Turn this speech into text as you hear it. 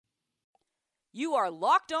You are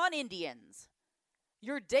Locked On Indians,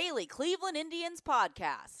 your daily Cleveland Indians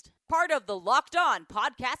podcast. Part of the Locked On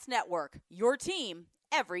Podcast Network, your team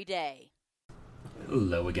every day.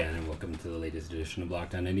 Hello again, and welcome to the latest edition of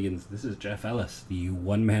Locked On Indians. This is Jeff Ellis, the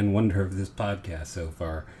one-man wonder of this podcast so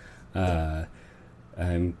far.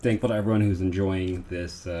 I'm thankful to everyone who's enjoying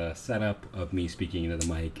this setup of me speaking into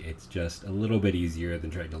the mic. It's just a little bit easier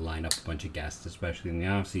than trying to line up a bunch of guests, especially in the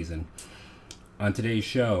off-season. On today's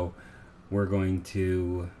show, we're going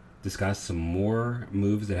to discuss some more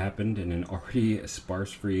moves that happened in an already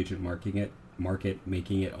sparse free agent market,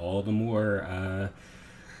 making it all the more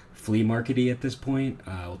flea markety at this point.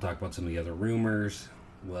 We'll talk about some of the other rumors.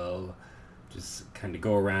 We'll just kind of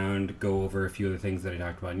go around, go over a few of the things that I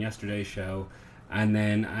talked about in yesterday's show. And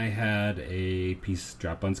then I had a piece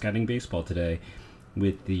drop on Scouting Baseball today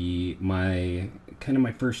with my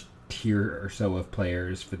first tier or so of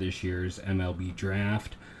players for this year's MLB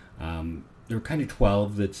draft. There were kind of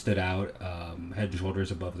 12 that stood out, head and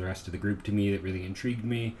shoulders above the rest of the group to me, that really intrigued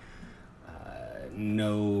me.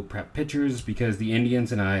 No prep pitchers, because the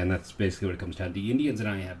Indians and I, and that's basically what it comes down to, the Indians and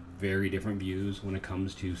I have very different views when it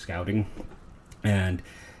comes to scouting, and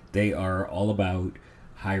they are all about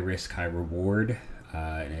high risk, high reward,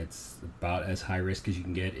 and it's about as high risk as you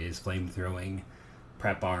can get is flame throwing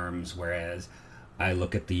prep arms, whereas I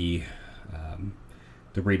look at the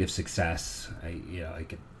rate of success. I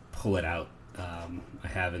could pull it out. I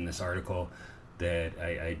have in this article that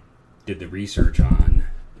I did the research on,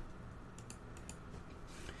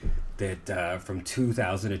 that from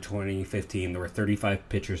 2000 to 2015, there were 35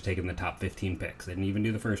 pitchers taking the top 15 picks. They didn't even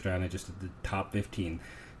do the first round. They just did the top 15,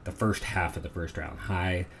 the first half of the first round,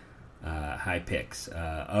 high picks.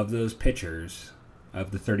 Of those pitchers,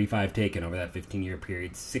 of the 35 taken over that 15-year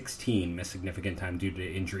period, 16 missed significant time due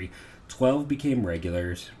to injury. 12 became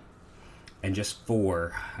regulars, and just 4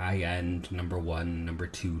 high-end, number 1, number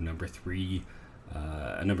 2, number 3,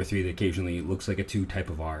 a number 3 that occasionally looks like a 2 type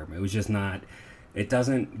of arm. It was just not, it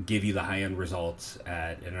doesn't give you the high-end results,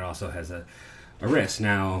 and it also has a risk.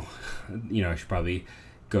 Now, I should probably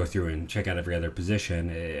go through and check out every other position.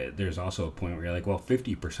 There's also a point where you're like, well,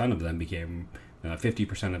 50% of them became,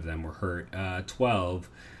 50% of them were hurt. 12,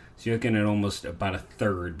 so you're looking at almost about a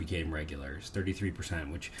third became regulars,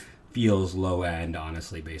 33%, which feels low end,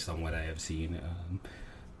 honestly, based on what I have seen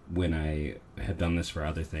when I have done this for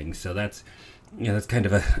other things. So that's kind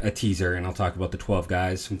of a teaser, and I'll talk about the 12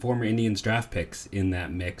 guys, some former Indians draft picks in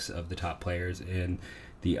that mix of the top players in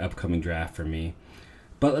the upcoming draft for me.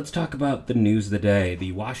 But let's talk about the news of the day.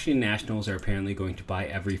 The Washington Nationals are apparently going to buy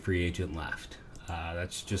every free agent left.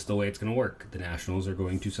 That's just the way it's going to work. The Nationals are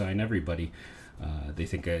going to sign everybody. They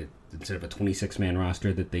think instead of a 26-man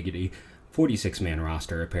roster, that they get a 46-man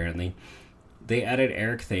roster, apparently. They added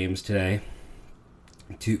Eric Thames today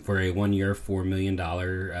for a 1-year, $4 million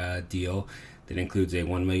deal that includes a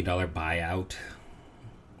 $1 million buyout.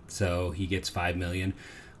 So he gets $5 million,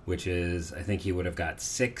 which is, I think he would have got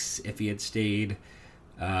 $6 if he had stayed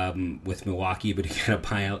with Milwaukee, but he got a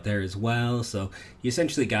buyout there as well. So he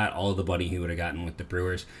essentially got all of the money he would have gotten with the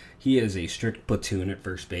Brewers. He is a strict platoon at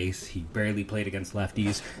first base. He barely played against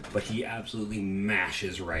lefties, but he absolutely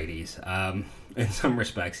mashes righties. In some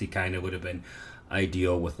respects, he kind of would have been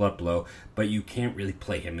ideal with Luplow, but you can't really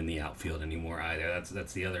play him in the outfield anymore either.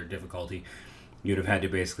 That's the other difficulty. You'd have had to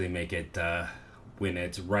basically make it when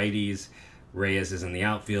it's righties, Reyes is in the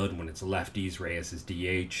outfield. When it's lefties, Reyes is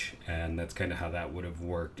DH, and that's kind of how that would have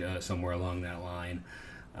worked somewhere along that line.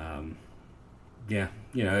 There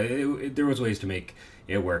was ways to make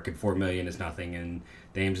it work, and $4 million is nothing, and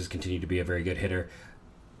Thames has continued to be a very good hitter.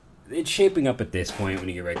 It's shaping up at this point when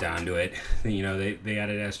you get right down to it. They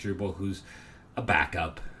added Asdrubal, who's a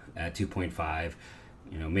backup at 2.5.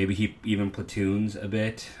 Maybe he even platoons a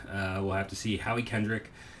bit. We'll have to see. Howie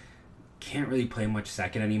Kendrick can't really play much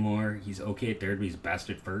second anymore. He's okay at third, but he's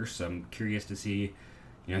best at first. So I'm curious to see.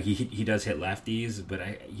 He does hit lefties, but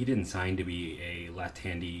he didn't sign to be a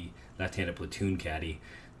left-handed platoon caddy.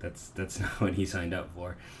 That's not what he signed up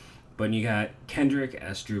for. But you got Kendrick,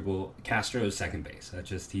 Asdrubal, Castro's second base. That's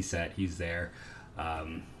just, he's set. He's there.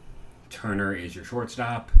 Turner is your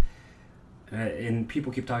shortstop. And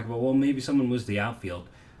people keep talking about, well, maybe someone was the outfield.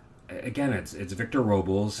 Again, it's Victor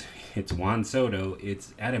Robles, it's Juan Soto,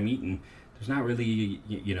 it's Adam Eaton. There's not really,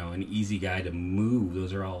 an easy guy to move.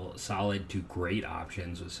 Those are all solid to great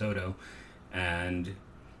options with Soto. And,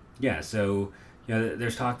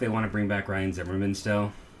 there's talk they want to bring back Ryan Zimmerman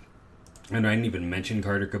still. And I didn't even mention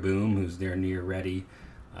Carter Kaboom, who's their near ready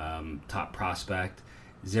top prospect.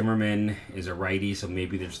 Zimmerman is a righty, so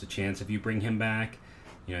maybe there's the chance if you bring him back.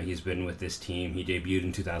 He's been with this team. He debuted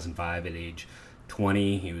in 2005 at age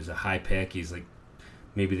 20. He was a high pick. He's like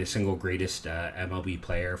maybe the single greatest MLB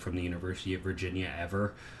player from the University of Virginia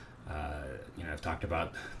ever. I've talked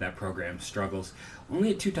about that program's struggles.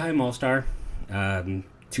 Only a two-time All-Star,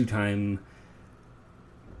 two-time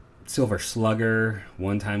Silver Slugger,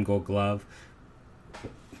 one-time Gold Glove.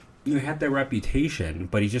 He had that reputation,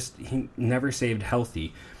 but he never saved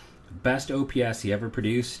healthy. Best OPS he ever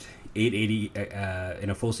produced, 880 in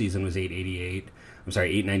a full season was 888. I'm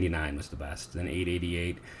sorry, 899 was the best, then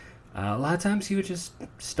 888. A lot of times he was just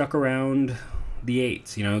stuck around the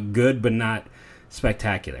eights, good but not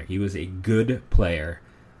spectacular. He was a good player,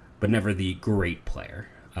 but never the great player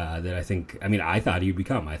that I thought he'd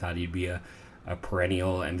become. I thought he'd be a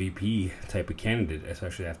perennial MVP type of candidate,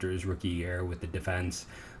 especially after his rookie year with the defense.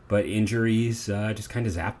 But injuries just kind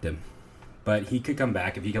of zapped him. But he could come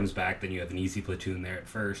back. If he comes back, then you have an easy platoon there at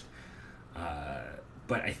first.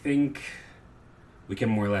 But I think we can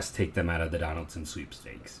more or less take them out of the Donaldson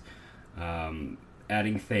sweepstakes.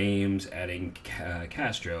 Adding Thames, adding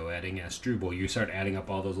Castro, adding Asdrubal, you start adding up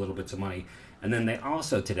all those little bits of money. And then they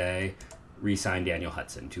also today re-signed Daniel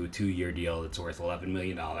Hudson to a 2-year deal that's worth $11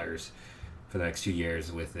 million for the next 2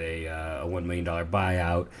 years with a $1 million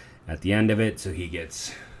buyout at the end of it. So he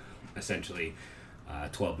gets essentially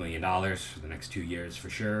 $12 million for the next 2 years for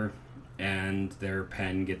sure. And their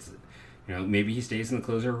pen gets, maybe he stays in the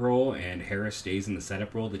closer role and Harris stays in the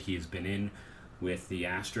setup role that he's been in with the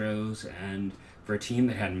Astros. And for a team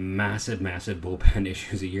that had massive bullpen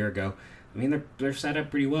issues a year ago, they're set up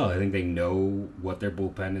pretty well. I think they know what their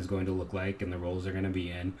bullpen is going to look like and the roles they're going to be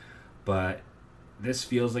in. But this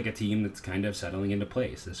feels like a team that's kind of settling into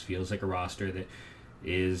place. This feels like a roster that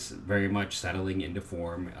is very much settling into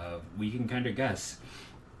form of we can kind of guess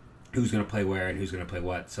who's going to play where and who's going to play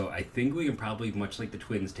what. So I think we can probably, much like the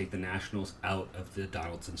Twins, take the Nationals out of the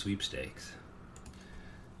Donaldson sweepstakes.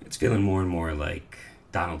 It's feeling more and more like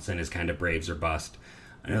Donaldson is kind of Braves or bust.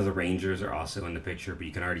 I know the Rangers are also in the picture, but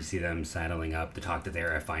you can already see them saddling up to talk to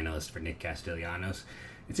they're a finalist for Nick Castellanos.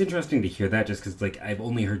 It's interesting to hear that just because I've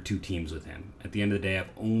only heard 2 teams with him. At the end of the day, I've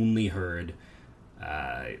only heard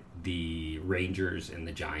the Rangers and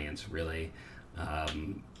the Giants, really.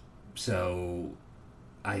 So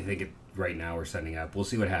I think right now we're setting up. We'll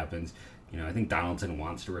see what happens. I think Donaldson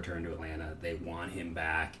wants to return to Atlanta. They want him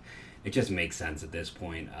back. It just makes sense at this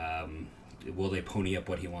point. Will they pony up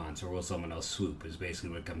what he wants, or will someone else swoop, is basically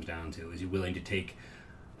what it comes down to. Is he willing to take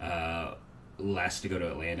less to go to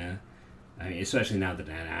Atlanta? Especially now that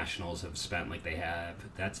the Nationals have spent like they have,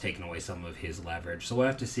 that's taken away some of his leverage. So we'll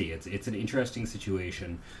have to see. It's an interesting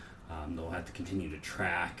situation. They'll have to continue to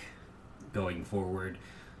track going forward.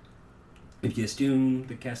 If you assume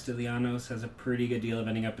that Castellanos has a pretty good deal of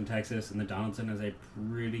ending up in Texas, and the Donaldson has a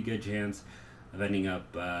pretty good chance of ending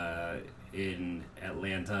up in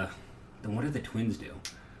Atlanta, then what do the Twins do?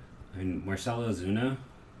 Marcell Ozuna,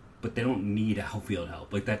 but they don't need outfield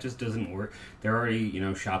help. That just doesn't work. They're already,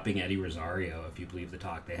 shopping Eddie Rosario, if you believe the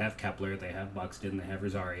talk. They have Kepler, they have Buxton, they have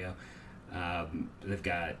Rosario. They've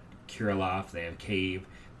got Kirilloff, they have Cave.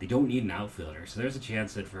 They don't need an outfielder. So there's a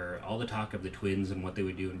chance that for all the talk of the Twins and what they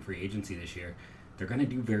would do in free agency this year, they're going to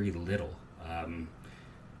do very little.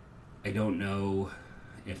 I don't know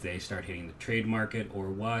if they start hitting the trade market or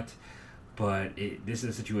what, but this is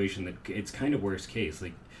a situation that it's kind of worst case.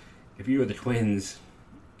 If you were the Twins,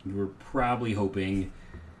 you were probably hoping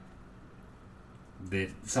that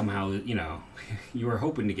somehow, you were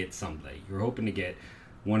hoping to get somebody. You were hoping to get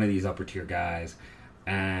one of these upper tier guys.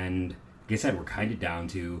 And like I said, we're kind of down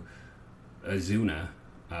to Ozuna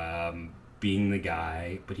being the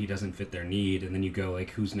guy, but he doesn't fit their need. And then you go,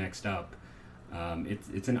 who's next up?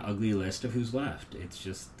 It's an ugly list of who's left. It's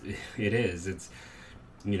just, it is. It's,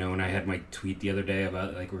 when I had my tweet the other day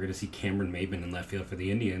about, we're going to see Cameron Maybin in left field for the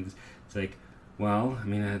Indians. It's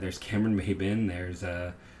there's Cameron Maybin, there's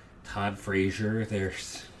Todd Frazier,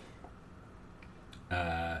 there's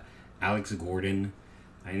Alex Gordon.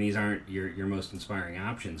 These aren't your most inspiring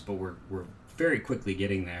options, but we're very quickly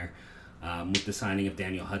getting there. With the signing of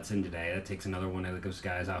Daniel Hudson today, that takes another one of those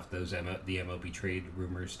guys off the MLB trade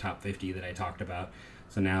rumors top 50 that I talked about.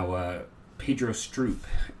 So now Pedro Stroop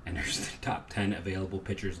enters the top 10 available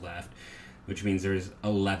pitchers left, which means there's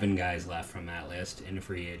 11 guys left from that list in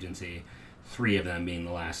free agency, 3 of them being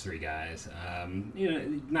the last 3 guys.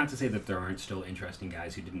 Not to say that there aren't still interesting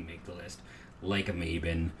guys who didn't make the list, like a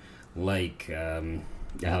Maybin, like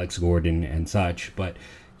Alex Gordon and such, but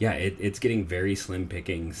yeah, it's getting very slim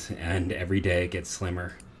pickings, and every day it gets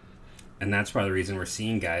slimmer. And that's probably the reason we're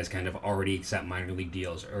seeing guys kind of already accept minor league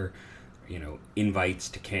deals or, invites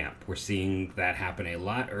to camp. We're seeing that happen a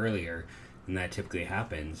lot earlier and that typically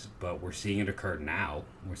happens, but we're seeing it occur now.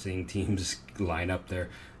 We're seeing teams line up their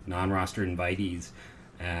non-roster invitees,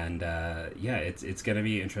 and it's going to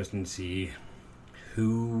be interesting to see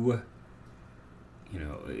who,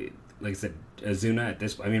 like I said, Ozuna at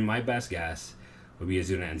this. I mean, my best guess would be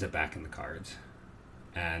Ozuna ends up back in the Cards,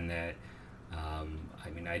 and that.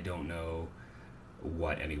 I don't know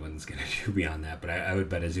what anyone's going to do beyond that, but I would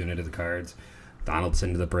bet Ozuna to the Cards,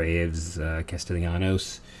 Donaldson to the Braves,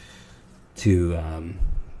 Castellanos to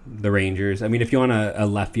the Rangers. I mean, if you want a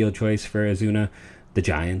left field choice for Ozuna, the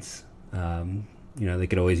Giants. They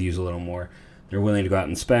could always use a little more. They're willing to go out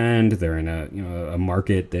and spend. They're in a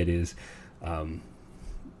market that is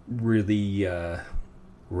really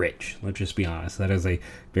rich. Let's just be honest. That is a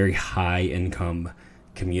very high income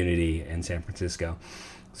community in San Francisco.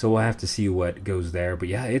 So we'll have to see what goes there. But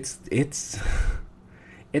yeah, it's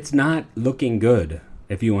not looking good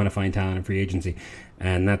if you want to find talent in free agency.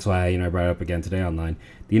 And that's why, I brought it up again today online.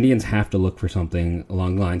 The Indians have to look for something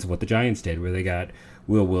along the lines of what the Giants did, where they got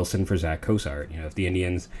Will Wilson for Zach Cozart. If the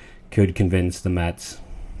Indians could convince the Mets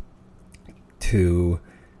to,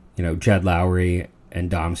 Jed Lowry and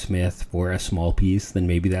Dom Smith for a small piece, then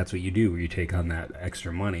maybe that's what you do, where you take on that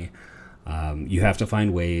extra money. You have to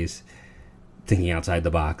find ways, thinking outside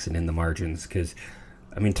the box and in the margins, because,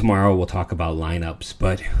 tomorrow we'll talk about lineups,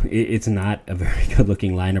 but it's not a very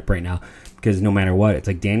good-looking lineup right now, because no matter what, it's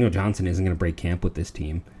like Daniel Johnson isn't going to break camp with this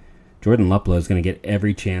team. Jordan Luplow is going to get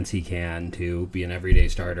every chance he can to be an everyday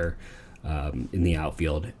starter in the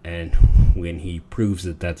outfield, and when he proves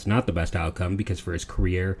that that's not the best outcome, because for his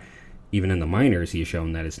career, even in the minors, he has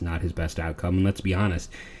shown that it's not his best outcome, and let's be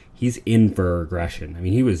honest, he's in for regression.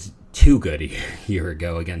 He was too good a year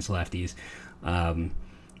ago against lefties.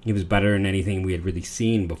 He was better than anything we had really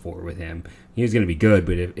seen before with him. He was going to be good,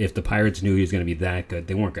 but if the Pirates knew he was going to be that good,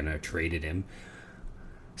 they weren't going to have traded him.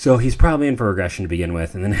 So he's probably in for regression to begin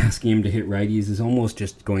with, and then asking him to hit righties is almost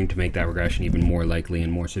just going to make that regression even more likely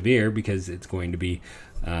and more severe, because it's going to be,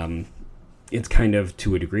 it's kind of,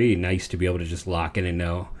 to a degree, nice to be able to just lock in and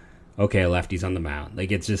know, okay, a lefty's on the mound.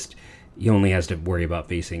 Like, it's just, he only has to worry about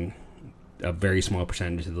facing a very small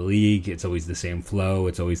percentage of the league. It's always the same flow.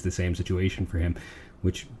 It's always the same situation for him,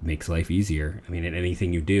 which makes life easier. In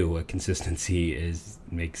anything you do, a consistency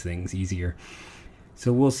makes things easier.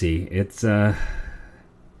 So we'll see. It's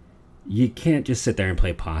you can't just sit there and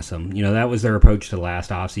play possum. That was their approach to last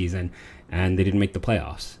offseason, and they didn't make the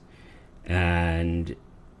playoffs. And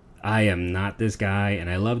I am not this guy, and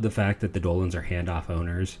I love the fact that the Dolans are handoff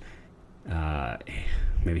owners.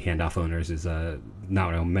 Maybe handoff owners is not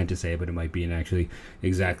what I meant to say, but it might be actually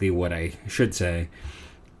exactly what I should say.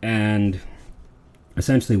 And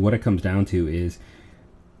essentially what it comes down to is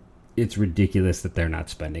it's ridiculous that they're not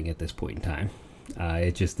spending at this point in time.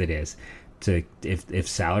 It is. If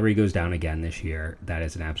salary goes down again this year, that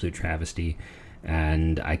is an absolute travesty,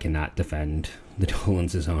 and I cannot defend the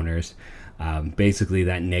Dolans as owners. Basically,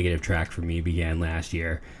 that negative track for me began last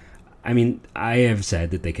year. I have said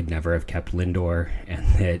that they could never have kept Lindor, and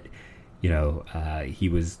that, he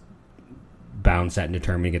was bound, set, and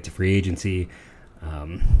determined to get to free agency.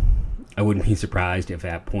 I wouldn't be surprised if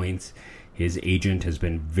at points his agent has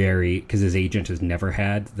been because his agent has never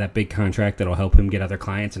had that big contract that'll help him get other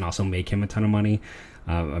clients and also make him a ton of money.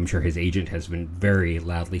 I'm sure his agent has been very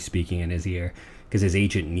loudly speaking in his ear, because his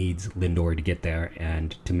agent needs Lindor to get there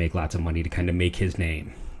and to make lots of money to kind of make his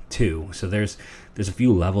name too. So there's a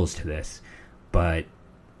few levels to this, but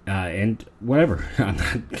and whatever, I'm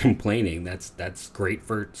not complaining. That's great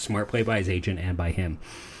for smart play by his agent and by him.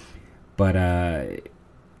 But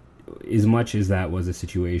as much as that was a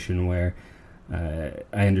situation where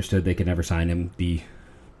I understood they could never sign him,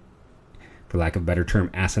 for lack of a better term,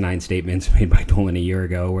 asinine statements made by Dolan a year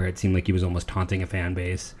ago, where it seemed like he was almost taunting a fan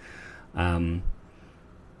base.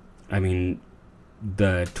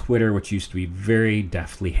 The Twitter, which used to be very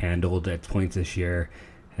deftly handled at points this year,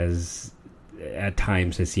 has at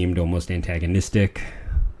times seemed almost antagonistic.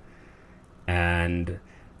 And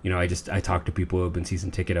I talked to people who have been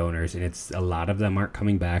season ticket owners, and it's a lot of them aren't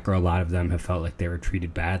coming back, or a lot of them have felt like they were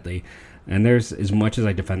treated badly. And there's, as much as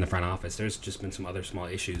I defend the front office, there's just been some other small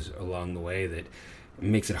issues along the way that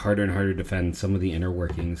makes it harder and harder to defend some of the inner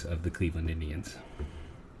workings of the Cleveland Indians.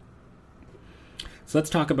 So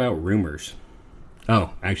let's talk about rumors.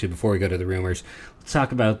 Oh, actually, before we go to the rumors, let's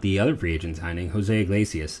talk about the other free agent signing, Jose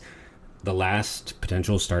Iglesias. The last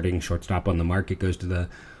potential starting shortstop on the market goes to the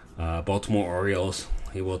Baltimore Orioles.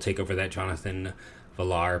 He will take over that Jonathan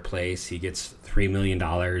Villar place. He gets $3 million,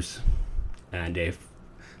 and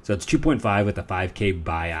so it's 2.5 with a $5K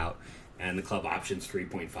buyout, and the club option's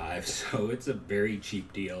 3.5. So it's a very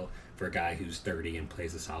cheap deal for a guy who's 30 and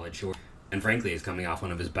plays a solid short. and frankly is coming off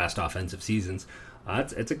one of his best offensive seasons.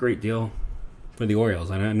 It's a great deal for the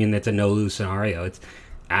Orioles. I mean, it's a no-lose scenario. It's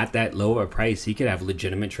at that low of a price, he could have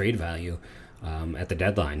legitimate trade value at the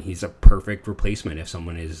deadline. He's a perfect replacement if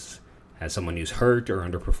someone has someone who's hurt or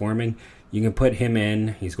underperforming. You can put him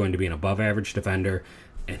in. He's going to be an above-average defender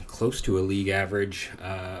and close to a league average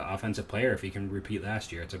offensive player if he can repeat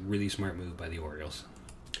last year. It's a really smart move by the Orioles.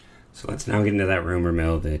 So let's now get into that rumor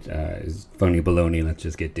mill that is phony baloney. Let's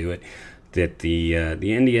just get to it. That the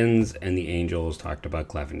Indians and the Angels talked about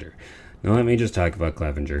Clevinger. Now let me just talk about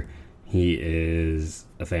Clevinger. He is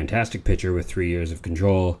a fantastic pitcher with 3 years of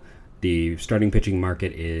control. The starting pitching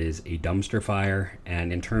market is a dumpster fire,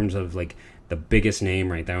 and in terms of like the biggest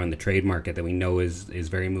name right now in the trade market that we know is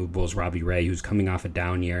very movable is Robbie Ray, who's coming off a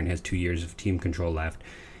down year and has 2 years of team control left,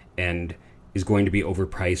 and is going to be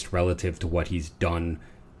overpriced relative to what he's done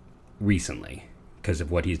recently because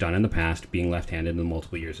of what he's done in the past, being left-handed in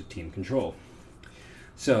multiple years of team control.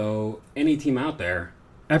 So any team out there,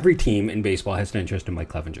 every team in baseball has an interest in Mike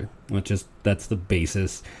Clevinger. That's the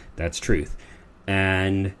basis. That's truth.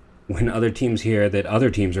 And when other teams hear that other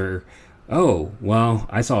teams are, oh, well,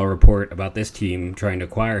 I saw a report about this team trying to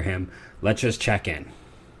acquire him, let's just check in.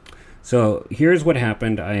 So here's what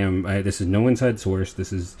happened. This is no inside source.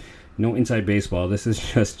 This is no inside baseball. This is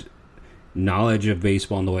just knowledge of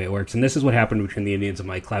baseball and the way it works. And this is what happened between the Indians and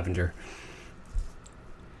Mike Clevinger.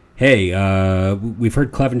 Hey, we've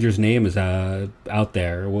heard Clevinger's name is out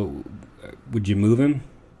there. Would you move him?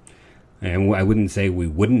 And I wouldn't say we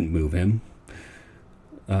wouldn't move him.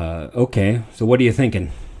 Okay, so what are you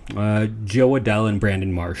thinking? Joe Adell and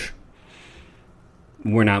Brandon Marsh.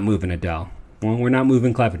 We're not moving Adell. Well, we're not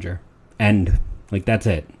moving Clevinger. End. Like, that's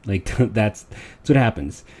it. Like, that's what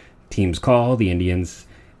happens. Teams call, the Indians,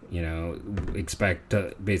 expect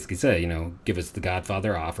to basically say, give us the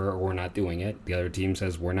Godfather offer or we're not doing it. The other team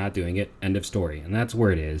says we're not doing it. End of story. And that's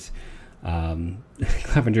where it is.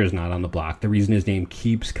 Clevinger is not on the block. The reason his name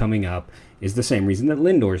keeps coming up is the same reason that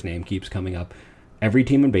Lindor's name keeps coming up. Every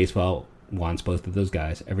team in baseball wants both of those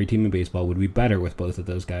guys. Every team in baseball would be better with both of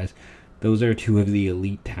those guys. Those are two of the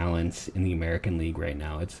elite talents in the American League right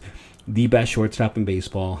now. It's the best shortstop in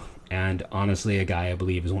baseball, and honestly, a guy I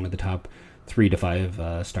believe is one of the top 3 to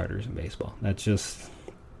 5 starters in baseball. That's just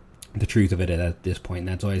the truth of it at this point, and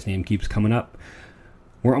that's why his name keeps coming up.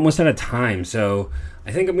 We're almost out of time, so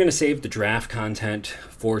I think I'm going to save the draft content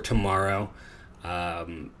for tomorrow.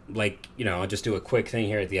 I'll just do a quick thing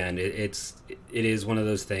here at the end. It is one of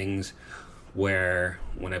those things where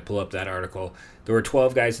when I pull up that article, there were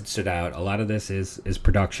 12 guys that stood out. A lot of this is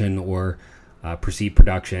production or perceived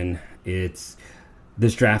production.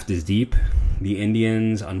 This draft is deep. The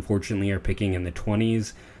Indians, unfortunately, are picking in the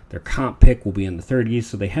 20s. Their comp pick will be in the 30s,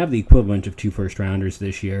 so they have the equivalent of 2 first-rounders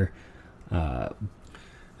this year.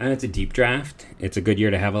 And it's a deep draft. It's a good year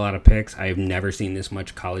to have a lot of picks. I have never seen this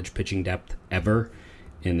much college pitching depth ever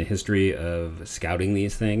in the history of scouting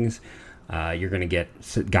these things. You're going to get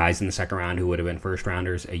guys in the second round who would have been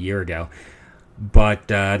first-rounders a year ago. But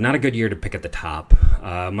not a good year to pick at the top.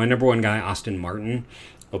 My number one guy, Austin Martin,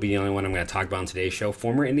 will be the only one I'm going to talk about on today's show.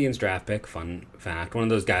 Former Indians draft pick, fun fact. One of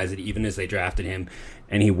those guys that even as they drafted him,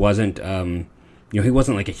 and he wasn't... he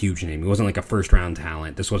wasn't like a huge name. He wasn't like a first-round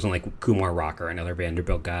talent. This wasn't like Kumar Rocker, another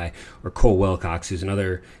Vanderbilt guy, or Cole Wilcox, who's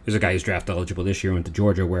a guy who's draft eligible this year, went to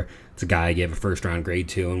Georgia, where it's a guy I gave a first-round grade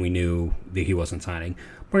to, and we knew that he wasn't signing.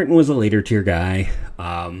 Martin was a later-tier guy.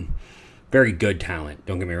 Very good talent,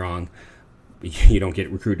 don't get me wrong. You don't get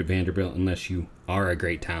recruited to Vanderbilt unless you are a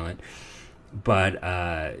great talent. But,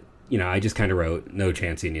 I just kind of wrote, no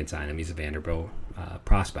chance the Indians sign him. He's a Vanderbilt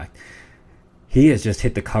prospect. He has just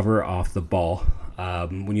hit the cover off the ball.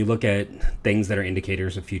 When you look at things that are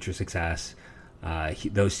indicators of future success,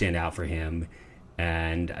 those stand out for him.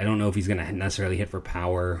 And I don't know if he's going to necessarily hit for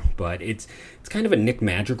power, but it's kind of a Nick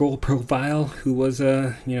Madrigal profile, who was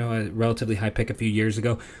a relatively high pick a few years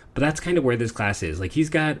ago. But that's kind of where this class is. Like, he's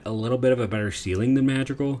got a little bit of a better ceiling than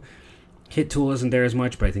Madrigal. Hit tool isn't there as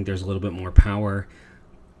much, but I think there's a little bit more power.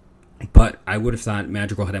 But I would have thought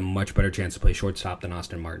Madrigal had a much better chance to play shortstop than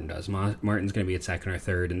Austin Martin does. Martin's going to be at second or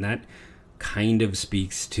third, and that kind of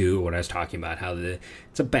speaks to what I was talking about, how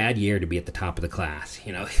it's a bad year to be at the top of the class.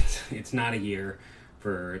 It's not a year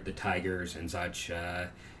for the Tigers and such. It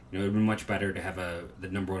would have been much better to have the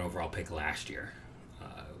number 1 overall pick last year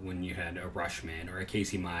when you had a Rushman or a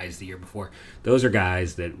Casey Mize the year before. Those are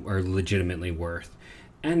guys that are legitimately worth.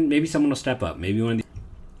 And maybe someone will step up. Maybe one of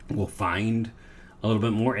these will find a little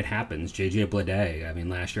bit more. It happens. J.J. Bleday,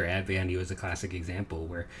 last year at Vandy was a classic example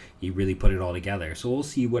where he really put it all together. So we'll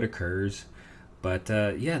see what occurs. But,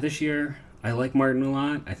 this year, I like Martin a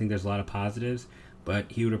lot. I think there's a lot of positives.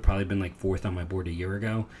 but he would have probably been like 4th on my board a year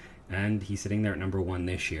ago, and he's sitting there at number 1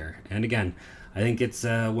 this year. And again, I think it's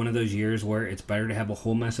one of those years where it's better to have a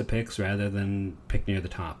whole mess of picks rather than pick near the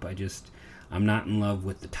top. I'm not in love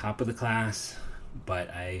with the top of the class, but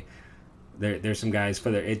there's some guys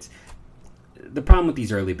for there. It's the problem with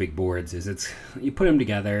these early big boards is you put them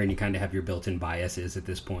together and you kind of have your built-in biases at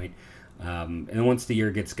this point. And then once the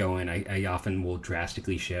year gets going, I often will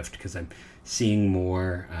drastically shift because I'm seeing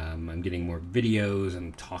more, I'm getting more videos,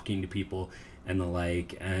 I'm talking to people and the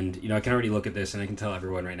like. And, I can already look at this and I can tell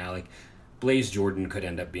everyone right now, like, Blaze Jordan could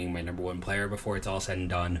end up being my number 1 player before it's all said and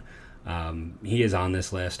done. He is on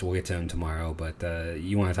this list. We'll get to him tomorrow. But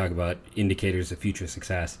you want to talk about indicators of future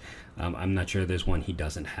success. I'm not sure there's one he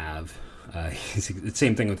doesn't have. It's the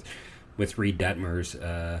same thing with Reed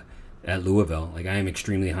Detmers at Louisville. Like, I am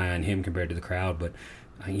extremely high on him compared to the crowd, but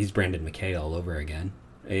he's Brandon McKay all over again.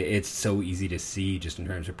 It's so easy to see just in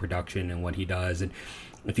terms of production and what he does. And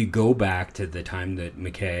if you go back to the time that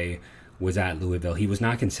McKay was at Louisville, he was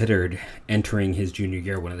not considered entering his junior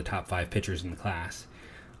year one of the top 5 pitchers in the class.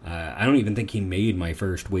 I don't even think he made my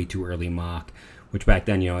first way too early mock, which back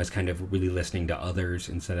then, I was kind of really listening to others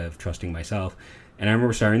instead of trusting myself. And I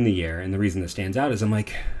remember starting the year, and the reason this stands out is I'm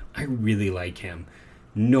like, I really like him.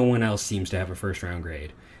 No one else seems to have a first-round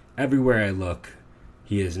grade. Everywhere I look,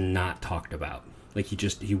 he is not talked about. Like,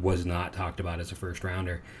 he was not talked about as a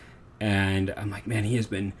first-rounder. And I'm like, man, he has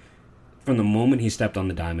been... From the moment he stepped on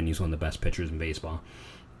the diamond, he's one of the best pitchers in baseball.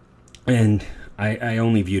 And I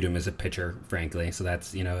only viewed him as a pitcher, frankly. So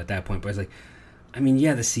that's, at that point. But I was like, I mean,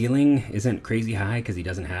 yeah, the ceiling isn't crazy high because he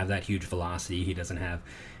doesn't have that huge velocity. He doesn't have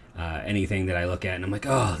anything that I look at and I'm like,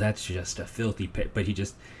 oh, that's just a filthy pitch. But he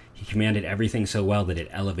commanded everything so well that it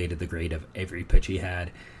elevated the grade of every pitch he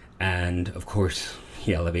had. And, of course,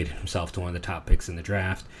 he elevated himself to one of the top picks in the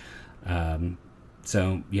draft.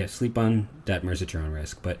 So, yeah, sleep on Detmers at your own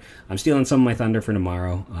risk. But I'm stealing some of my thunder for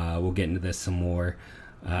tomorrow. We'll get into this some more.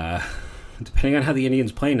 Depending on how the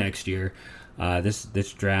Indians play next year,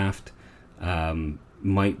 this draft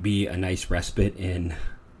might be a nice respite in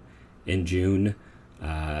June.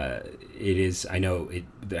 It is. I know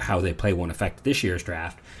how they play won't affect this year's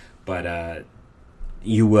draft, but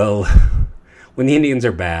you will when the Indians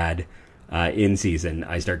are bad in season.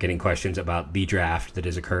 I start getting questions about the draft that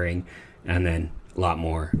is occurring, and then a lot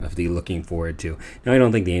more of the looking forward to. Now, I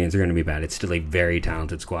don't think the Indians are going to be bad. It's still a very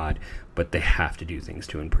talented squad, but they have to do things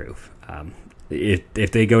to improve.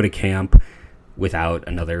 If they go to camp without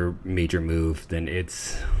another major move, then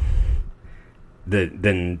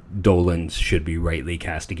then Dolan's should be rightly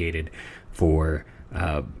castigated for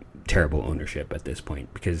terrible ownership at this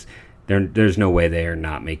point, because there's no way they are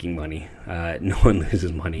not making money. No one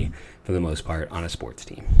loses money for the most part on a sports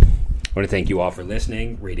team. I want to thank you all for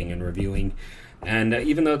listening, rating, and reviewing. And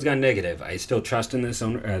even though it's gone negative, I still trust in this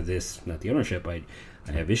not the ownership. I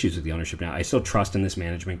have issues with the ownership now. I still trust in this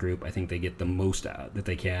management group. I think they get the most out that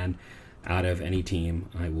they can out of any team.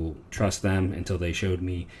 I will trust them until they showed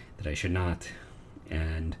me that I should not.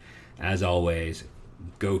 And as always,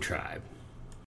 go Tribe.